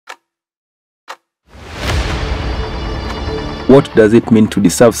What does it mean to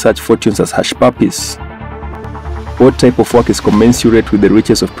deserve such fortunes as Hushpuppis? What type of work is commensurate with the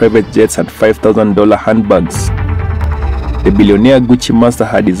riches of private jets and $5,000 handbags? The billionaire Gucci Master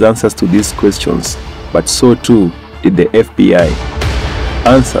had his answers to these questions, but so too did the FBI.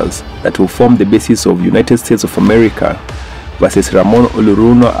 Answers that will form the basis of United States of America versus Ramon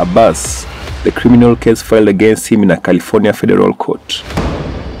Oluruno Abbas, the criminal case filed against him in a California federal court.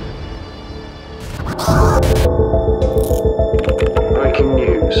 Breaking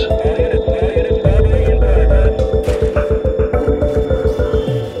news.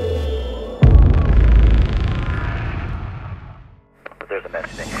 There's a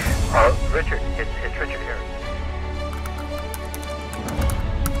message. Richard, it's Richard here.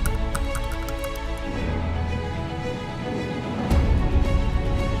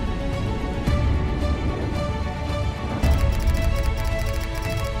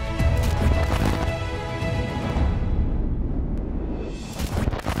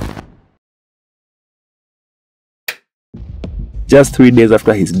 Just 3 days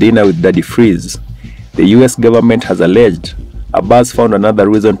after his dinner with Daddy Freeze, the US government has alleged Abbas found another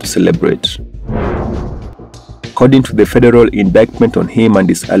reason to celebrate. According to the federal indictment on him and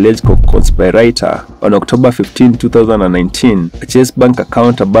his alleged co-conspirator, on October 15, 2019, a Chase bank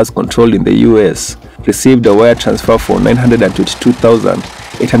account Abbas controlled in the US received a wire transfer for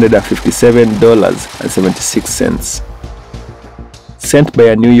 $922,857.76. Sent by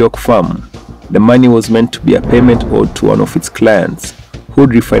a New York firm, the money was meant to be a payment owed to one of its clients, who had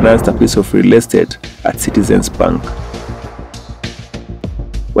refinanced a piece of real estate at Citizens Bank.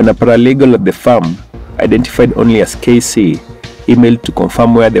 When a paralegal at the firm, identified only as KC, emailed to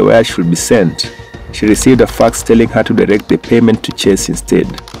confirm where the wire should be sent, she received a fax telling her to direct the payment to Chase instead.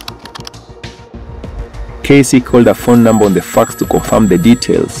 KC called a phone number on the fax to confirm the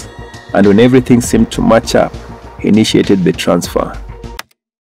details, and when everything seemed to match up, he initiated the transfer.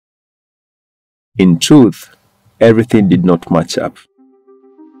 In truth, everything did not match up.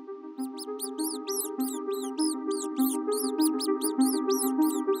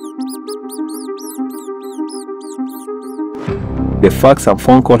 The fax and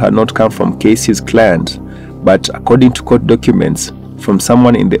phone call had not come from Casey's client, but according to court documents, from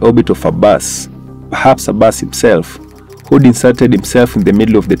someone in the orbit of Abbas, perhaps Abbas himself, who'd inserted himself in the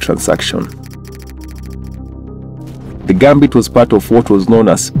middle of the transaction. The gambit was part of what was known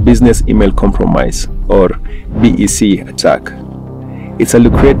as Business Email Compromise, or BEC attack. It's a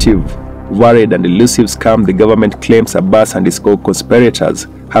lucrative, varied and elusive scam the government claims Abbas and his co-conspirators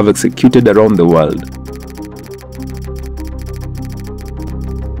have executed around the world.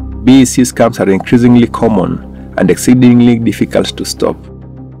 BEC scams are increasingly common and exceedingly difficult to stop.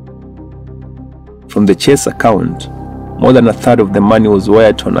 From the Chase account, more than a third of the money was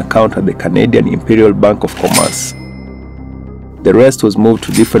wired to an account at the Canadian Imperial Bank of Commerce. The rest was moved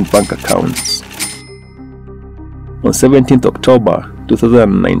to different bank accounts. On 17 October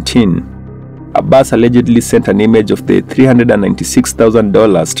 2019, Abbas allegedly sent an image of the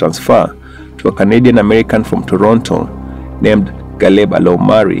 $396,000 transfer to a Canadian American from Toronto named Galeb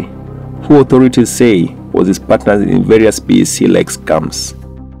Alomari, who authorities say was his partner in various BEC-like scams.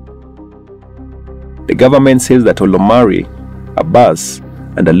 The government says that Alomari, Abbas,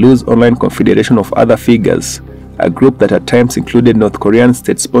 and a loose online confederation of other figures, a group that at times included North Korean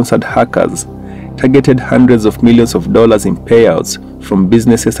state-sponsored hackers, targeted hundreds of millions of dollars in payouts from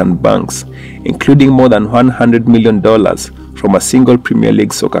businesses and banks, including more than $100 million from a single Premier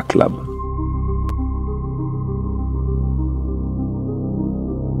League soccer club.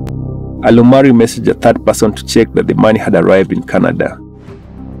 Alomari messaged a third person to check that the money had arrived in Canada.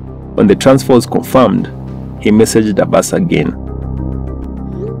 When the transfer was confirmed, he messaged Abbas again.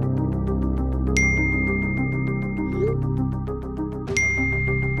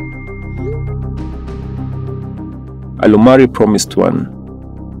 Alomari promised one.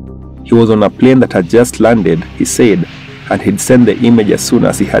 He was on a plane that had just landed, he said, and he'd send the image as soon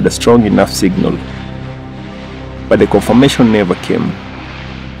as he had a strong enough signal. But the confirmation never came.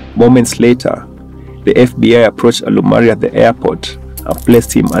 Moments later, the FBI approached Alomari at the airport and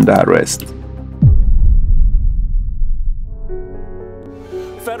placed him under arrest.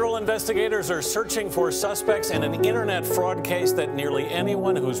 Federal investigators are searching for suspects in an internet fraud case that nearly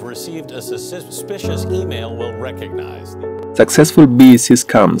anyone who's received a suspicious email will recognize. Successful BEC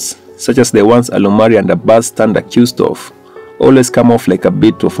scams, such as the ones Alomari and Abbas stand accused of, always come off like a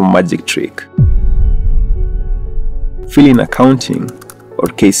bit of a magic trick. Fill in accounting, or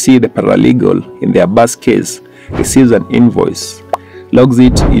KC, the paralegal in the Abbas case, receives an invoice, logs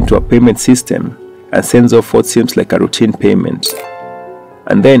it into a payment system, and sends off what seems like a routine payment.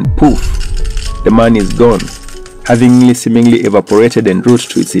 And then, poof, the money is gone, having seemingly evaporated en route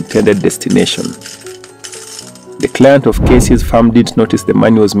to its intended destination. The client of Casey's firm didn't notice the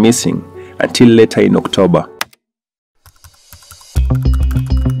money was missing until later in October.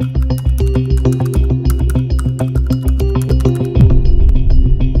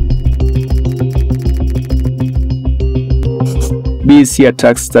 BEC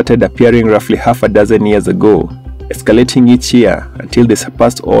attacks started appearing roughly half a dozen years ago, escalating each year until they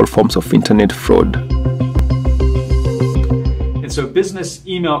surpassed all forms of internet fraud. And so business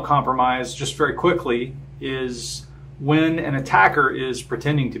email compromise, just very quickly, is when an attacker is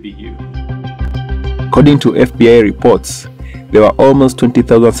pretending to be you. According to FBI reports, there were almost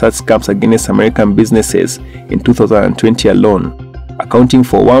 20,000 such scams against American businesses in 2020 alone, accounting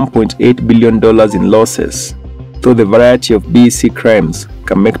for $1.8 billion in losses, though the variety of BEC crimes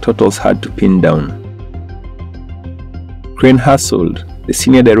can make totals hard to pin down. Crane Hassold, the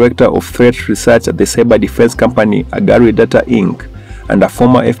senior director of threat research at the cyber defense company Agari Data Inc. and a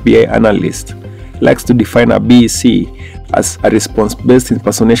former FBI analyst, likes to define a BEC as a response-based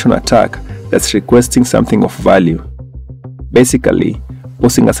impersonation attack that's requesting something of value. Basically,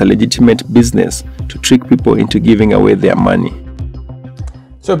 posing as a legitimate business to trick people into giving away their money.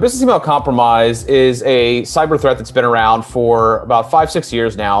 So business email compromise is a cyber threat that's been around for about 5-6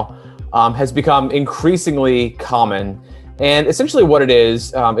 years now, has become increasingly common. And essentially what it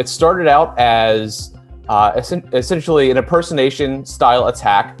is, it started out as essentially an impersonation style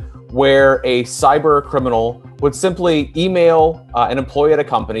attack where a cyber criminal would simply email an employee at a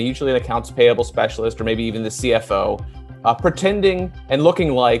company, usually an accounts payable specialist or maybe even the CFO, pretending and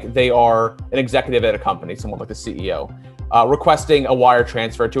looking like they are an executive at a company, someone like the CEO. Requesting a wire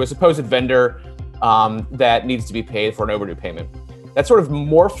transfer to a supposed vendor that needs to be paid for an overdue payment. That sort of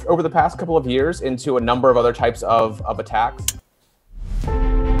morphed over the past couple of years into a number of other types of attacks.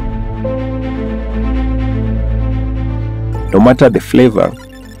 No matter the flavor,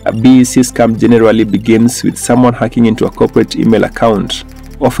 a BEC scam generally begins with someone hacking into a corporate email account,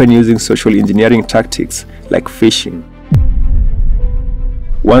 often using social engineering tactics like phishing.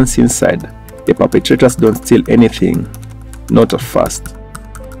 Once inside, the perpetrators don't steal anything. Not at first.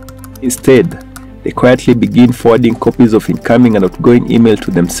 Instead, they quietly begin forwarding copies of incoming and outgoing email to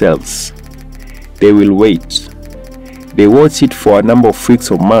themselves. They will wait. They watch it for a number of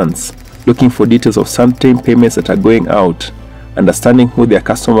weeks or months, looking for details of certain payments that are going out, understanding who their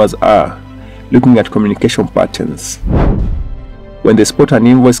customers are, looking at communication patterns. When they spot an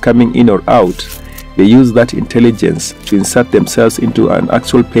invoice coming in or out, they use that intelligence to insert themselves into an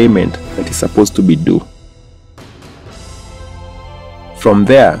actual payment that is supposed to be due. From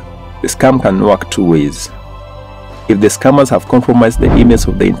there, the scam can work two ways. If the scammers have compromised the emails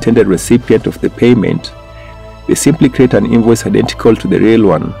of the intended recipient of the payment, they simply create an invoice identical to the real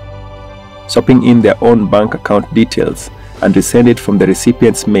one, swapping in their own bank account details and resend it from the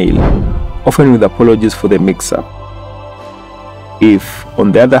recipient's mail, often with apologies for the mix-up. If,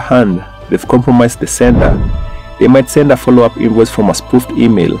 on the other hand, they've compromised the sender, they might send a follow-up invoice from a spoofed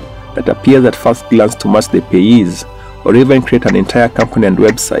email that appears at first glance to match the payees, or even create an entire company and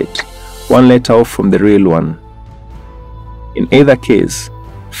website, one letter off from the real one. In either case,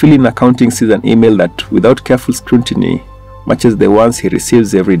 Phil in accounting sees an email that, without careful scrutiny, matches the ones he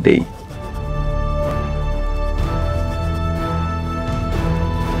receives every day.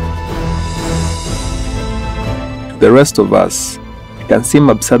 To the rest of us, it can seem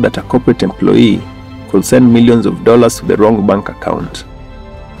absurd that a corporate employee could send millions of dollars to the wrong bank account.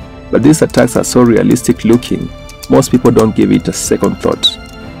 But these attacks are so realistic looking, most people don't give it a second thought.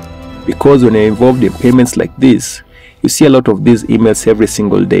 Because when you're involved in payments like this, you see a lot of these emails every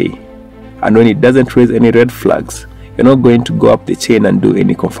single day. And when it doesn't raise any red flags, you're not going to go up the chain and do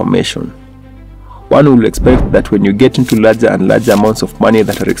any confirmation. One will expect that when you get into larger and larger amounts of money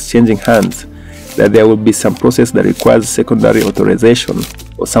that are exchanging hands, that there will be some process that requires secondary authorization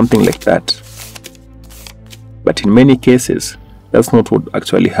or something like that. But in many cases, that's not what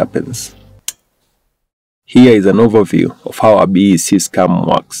actually happens. Here is an overview of how a BEC scam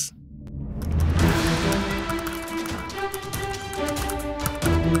works.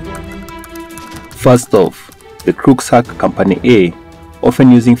 First off, the crooks hack Company A,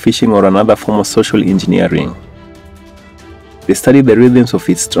 often using phishing or another form of social engineering. They study the rhythms of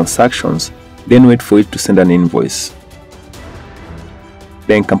its transactions, then wait for it to send an invoice.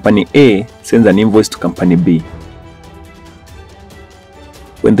 Then Company A sends an invoice to Company B.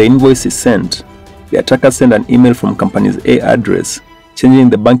 When the invoice is sent, the attackers send an email from Company's A address, changing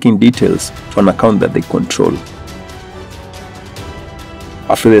the banking details to an account that they control.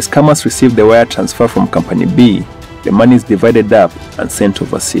 After the scammers receive the wire transfer from Company B, the money is divided up and sent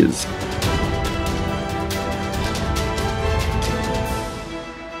overseas.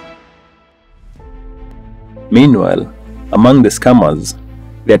 Meanwhile, among the scammers,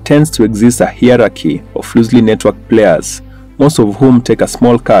 there tends to exist a hierarchy of loosely networked players, most of whom take a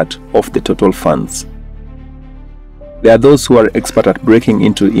small cut of the total funds. There are those who are expert at breaking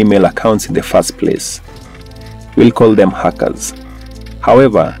into email accounts in the first place. We'll call them hackers.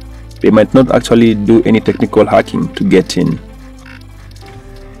 However, they might not actually do any technical hacking to get in.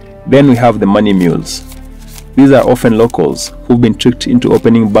 Then we have the money mules. These are often locals who've been tricked into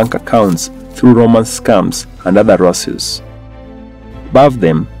opening bank accounts through romance scams and other russes. Above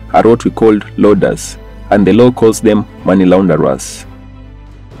them are what we called loaders, and the law calls them money launderers.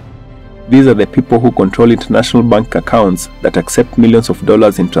 These are the people who control international bank accounts that accept millions of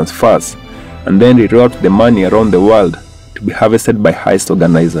dollars in transfers and then reroute the money around the world to be harvested by heist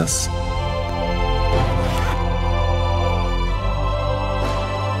organizers.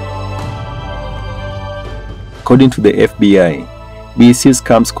 According to the FBI, BEC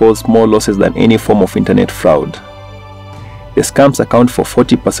scams cause more losses than any form of internet fraud. The scams account for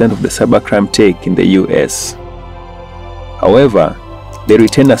 40% of the cybercrime take in the US. However, they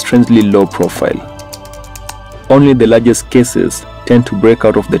retain a strangely low profile. Only the largest cases tend to break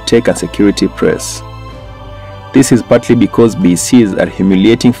out of the tech and security press. This is partly because BECs are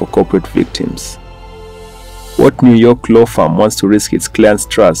humiliating for corporate victims. What New York law firm wants to risk its clients'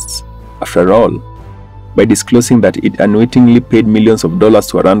 trusts, after all, by disclosing that it unwittingly paid millions of dollars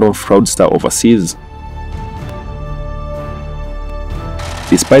to a random fraudster overseas?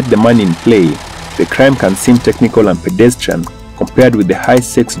 Despite the money in play, the crime can seem technical and pedestrian compared with the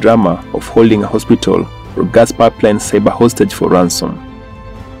high-stakes drama of holding a hospital or gas pipeline cyber hostage for ransom.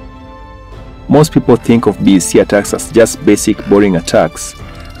 Most people think of BEC attacks as just basic boring attacks,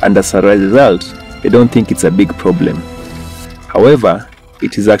 and as a result, they don't think it's a big problem. However,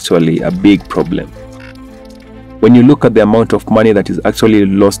 it is actually a big problem. When you look at the amount of money that is actually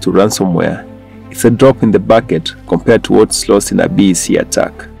lost to ransomware, it's a drop in the bucket compared to what's lost in a BEC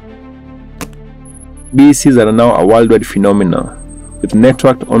attack. BECs are now a worldwide phenomenon, with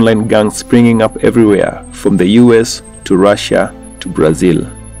networked online gangs springing up everywhere from the US to Russia to Brazil.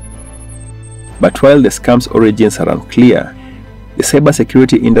 But while the scam's origins are unclear, the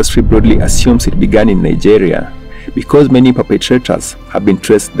cybersecurity industry broadly assumes it began in Nigeria because many perpetrators have been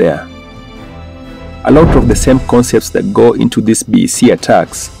traced there. A lot of the same concepts that go into these BEC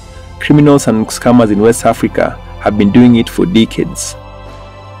attacks, criminals and scammers in West Africa have been doing it for decades.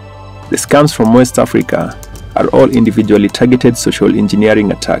 The scams from West Africa are all individually targeted social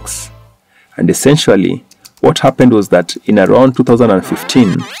engineering attacks. And essentially, what happened was that in around 2015,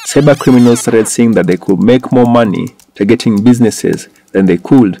 cybercriminals started seeing that they could make more money targeting businesses than they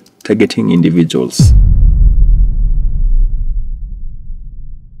could targeting individuals.